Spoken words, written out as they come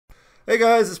Hey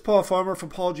guys, it's Paul Farmer from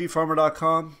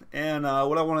paulgfarmer.com, and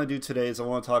what I want to do today is I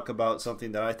want to talk about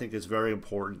something that I think is very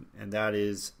important, and that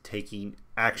is taking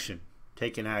action.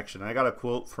 Taking action. I got a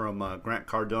quote from Grant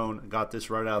Cardone. I got this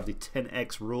right out of the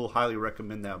 10X Rule. Highly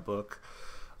recommend that book.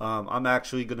 I'm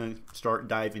actually going to start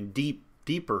diving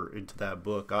deeper into that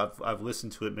book. I've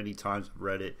listened to it many times, I've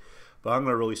read it, but I'm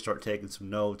going to really start taking some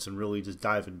notes and really just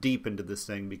diving deep into this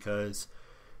thing because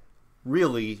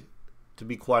really, to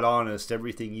be quite honest,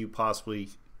 everything you possibly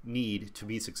need to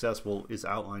be successful is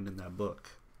outlined in that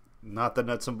book. Not the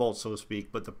nuts and bolts, so to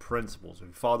speak, but the principles. If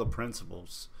you follow the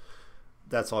principles,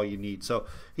 that's all you need. So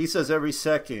he says every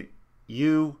second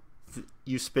you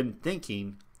spend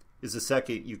thinking is a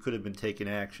second you could have been taking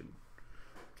action.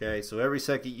 Okay, so every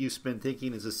second you spend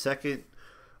thinking is a second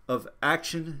of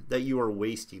action that you are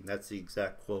wasting. That's the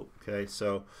exact quote. Okay,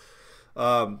 so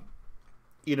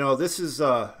you know, this is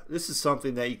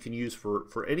something that you can use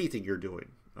for anything you're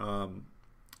doing.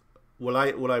 What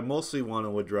I mostly want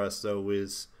to address though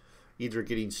is either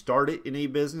getting started in a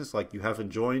business, like you haven't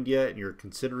joined yet and you're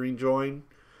considering join,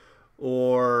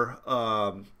 or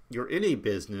you're in a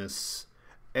business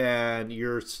and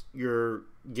you're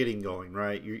getting going,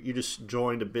 right? You just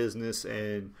joined a business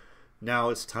and now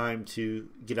it's time to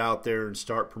get out there and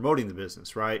start promoting the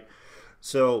business, right?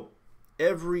 So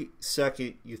every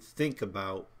second you think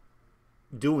about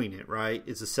doing it, right,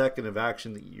 is a second of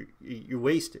action that you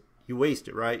waste it. You waste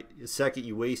it, right? A second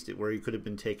you waste it where you could have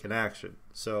been taking action.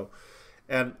 So,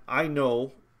 and I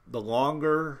know the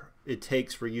longer it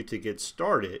takes for you to get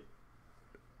started,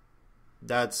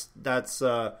 that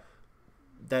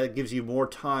gives you more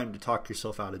time to talk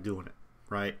yourself out of doing it,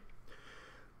 right?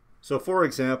 So, for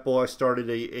example, I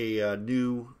started a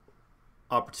new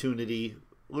opportunity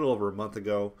a little over a month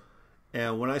ago.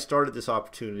 And when I started this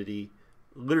opportunity,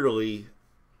 literally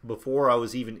before I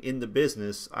was even in the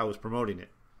business, I was promoting it.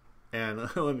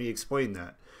 And let me explain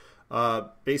that.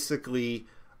 Basically,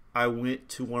 I went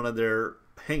to one of their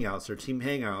hangouts, their team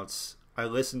hangouts. I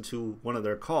listened to one of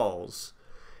their calls.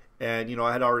 And, you know,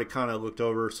 I had already kind of looked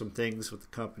over some things with the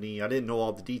company. I didn't know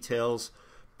all the details,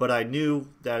 but I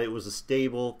knew that it was a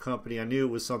stable company. I knew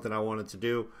it was something I wanted to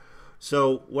do.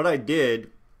 So what I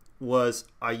did was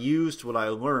I used what I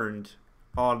learned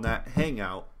on that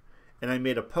hangout and I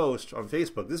made a post on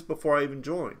Facebook. This is before I even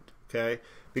joined, okay?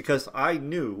 Because I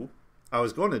knew I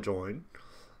was going to join,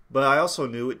 but I also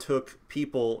knew it takes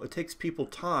people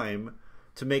time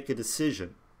to make a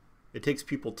decision. It takes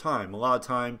people time. A lot of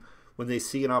time when they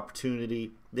see an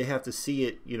opportunity, they have to see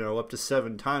it, you know, up to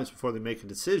 7 times before they make a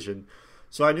decision.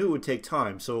 So I knew it would take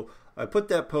time. So I put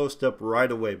that post up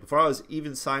right away. Before I was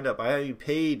even signed up, I hadn't even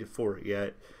paid for it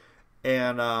yet.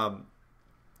 And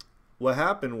what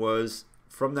happened was,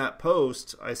 from that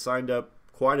post, I signed up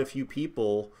quite a few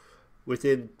people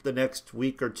within the next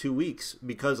week or 2 weeks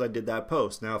because I did that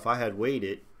post. Now, if I had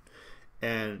waited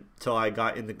until I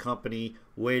got in the company,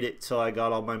 waited till I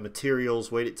got all my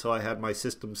materials, waited till I had my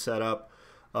system set up,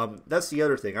 that's the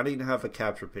other thing. I didn't have a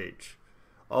capture page.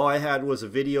 All I had was a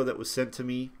video that was sent to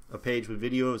me, a page with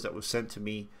videos that was sent to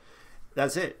me.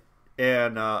 That's it.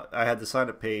 And I had the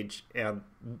sign-up page, and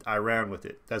I ran with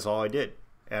it. That's all I did.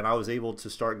 And I was able to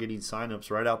start getting sign-ups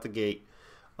right out the gate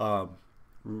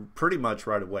pretty much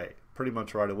right away.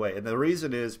 And the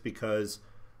reason is because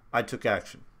I took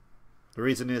action. The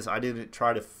reason is I didn't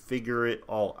try to figure it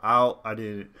all out. I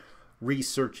didn't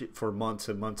research it for months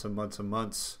and months and months and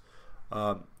months.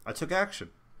 I took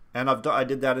action. And I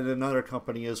did that in another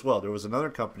company as well. There was another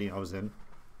company I was in.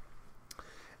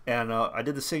 And I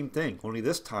did the same thing. Only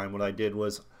this time what I did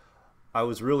was I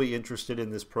was really interested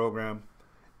in this program.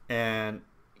 And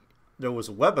there was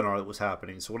a webinar that was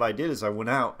happening. So what I did is I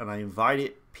went out and I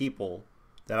invited people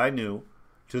that I knew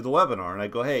to the webinar. And I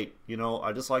go, hey, you know,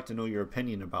 I'd just like to know your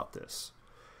opinion about this.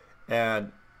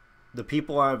 And the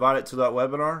people I invited to that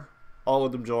webinar, all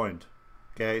of them joined.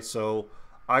 Okay, so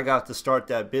I got to start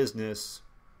that business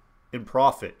in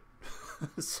profit.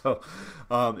 So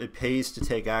it pays to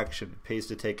take action. It pays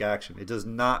to take action. It does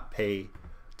not pay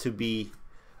to be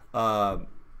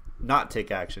not take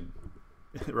action,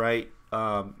 right?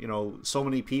 You know, so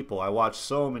many people, I watch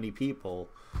so many people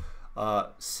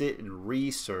sit and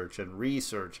research and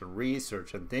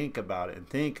think about it.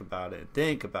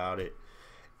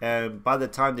 And by the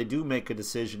time they do make a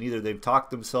decision, either they've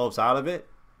talked themselves out of it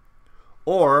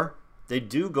or they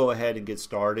do go ahead and get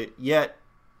started, yet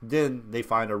then they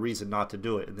find a reason not to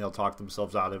do it and they'll talk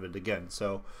themselves out of it again.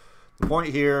 So the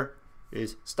point here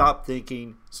is stop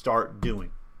thinking, start doing.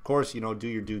 Of course, you know, do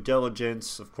your due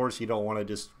diligence. Of course, you don't want to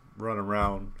just run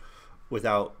around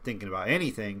without thinking about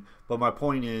anything. But my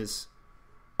point is,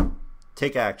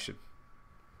 take action.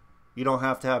 You don't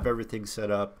have to have everything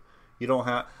set up. You don't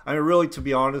have, I mean, really, to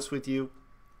be honest with you,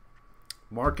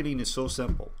 marketing is so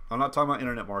simple. I'm not talking about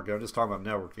internet marketing. I'm just talking about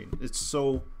networking. It's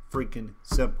so freaking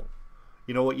simple.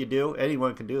 You know what you do?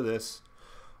 Anyone can do this.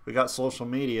 We got social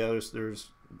media. There's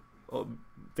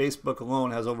Facebook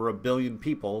alone has over 1 billion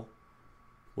people.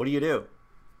 What do?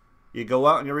 You go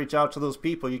out and you reach out to those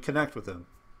people. You connect with them.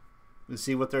 You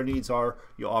see what their needs are.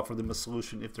 You offer them a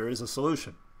solution if there is a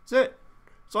solution. That's it.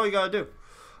 That's all you got to do.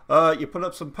 You put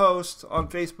up some posts on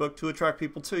Facebook to attract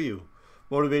people to you.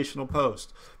 Motivational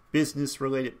posts.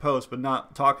 Business-related posts, but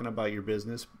not talking about your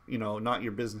business. You know, not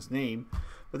your business name.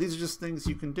 But these are just things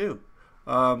you can do.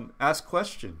 Ask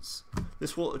questions.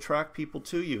 This will attract people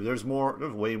to you. There's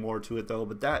way more to it though,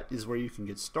 but that is where you can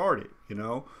get started. You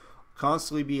know,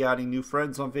 constantly be adding new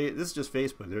friends on Facebook. This is just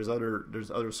Facebook. There's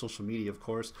other social media, of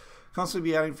course.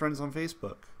 Constantly be adding friends on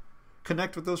Facebook.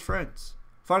 Connect with those friends.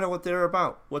 Find out what they're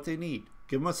about, what they need.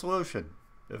 Give them a solution.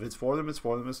 If it's for them, it's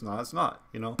for them. If it's not, it's not.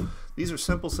 You know, these are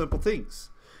simple things.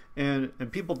 And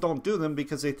people don't do them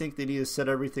because they think they need to set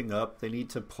everything up. They need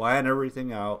to plan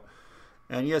everything out.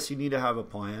 And yes, you need to have a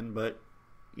plan, but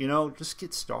you know, just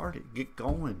get started, get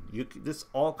going. This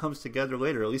all comes together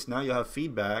later. At least now you'll have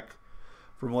feedback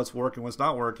from what's working, what's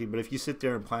not working. But if you sit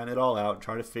there and plan it all out,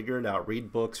 try to figure it out,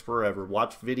 read books forever,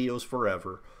 watch videos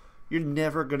forever, you're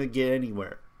never going to get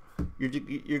anywhere.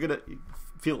 You're going to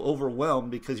feel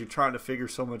overwhelmed because you're trying to figure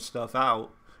so much stuff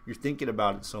out. You're thinking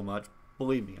about it so much.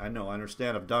 Believe me, I know, I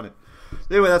understand, I've done it.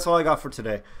 Anyway, that's all I got for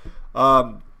today.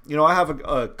 You know, I have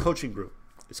a coaching group.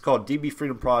 It's called DB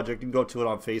Freedom Project. You can go to it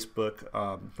on Facebook.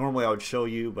 Normally I would show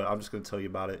you, but I'm just going to tell you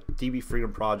about it. DB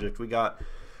Freedom Project. We got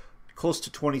close to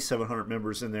 2,700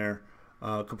 members in there.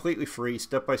 Completely free,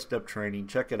 step-by-step training.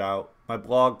 Check it out. My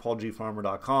blog,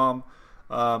 paulgfarmer.com.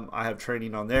 I have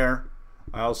training on there.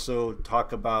 I also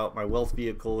talk about my wealth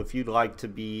vehicle. If you'd like to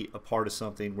be a part of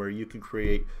something where you can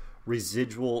create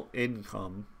residual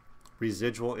income,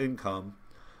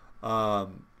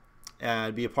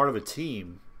 and be a part of a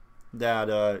team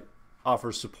that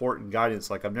offers support and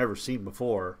guidance like I've never seen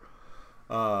before,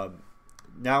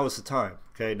 now is the time.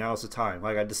 Okay, now is the time.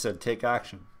 Like I just said, take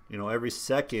action. You know, every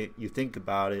second you think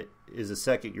about it is a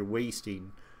second you're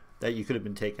wasting that you could have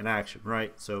been taking action,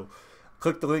 right? So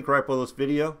click the link right below this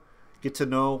video. Get to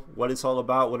know what it's all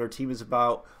about, what our team is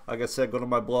about. Like I said, go to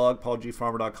my blog,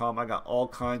 paulgfarmer.com. I got all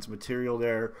kinds of material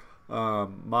there. I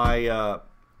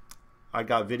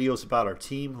got videos about our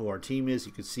team, who our team is.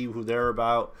 You can see who they're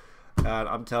about. And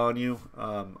I'm telling you,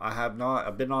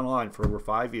 I've been online for over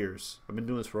 5 years. I've been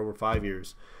doing this for over 5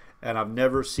 years. And I've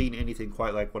never seen anything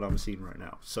quite like what I'm seeing right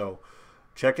now. So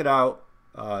check it out.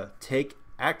 Take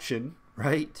action,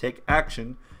 right? Take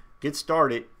action. Get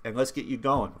started, and let's get you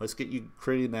going. Let's get you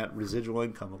creating that residual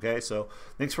income, okay? So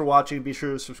thanks for watching. Be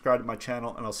sure to subscribe to my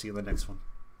channel, and I'll see you in the next one.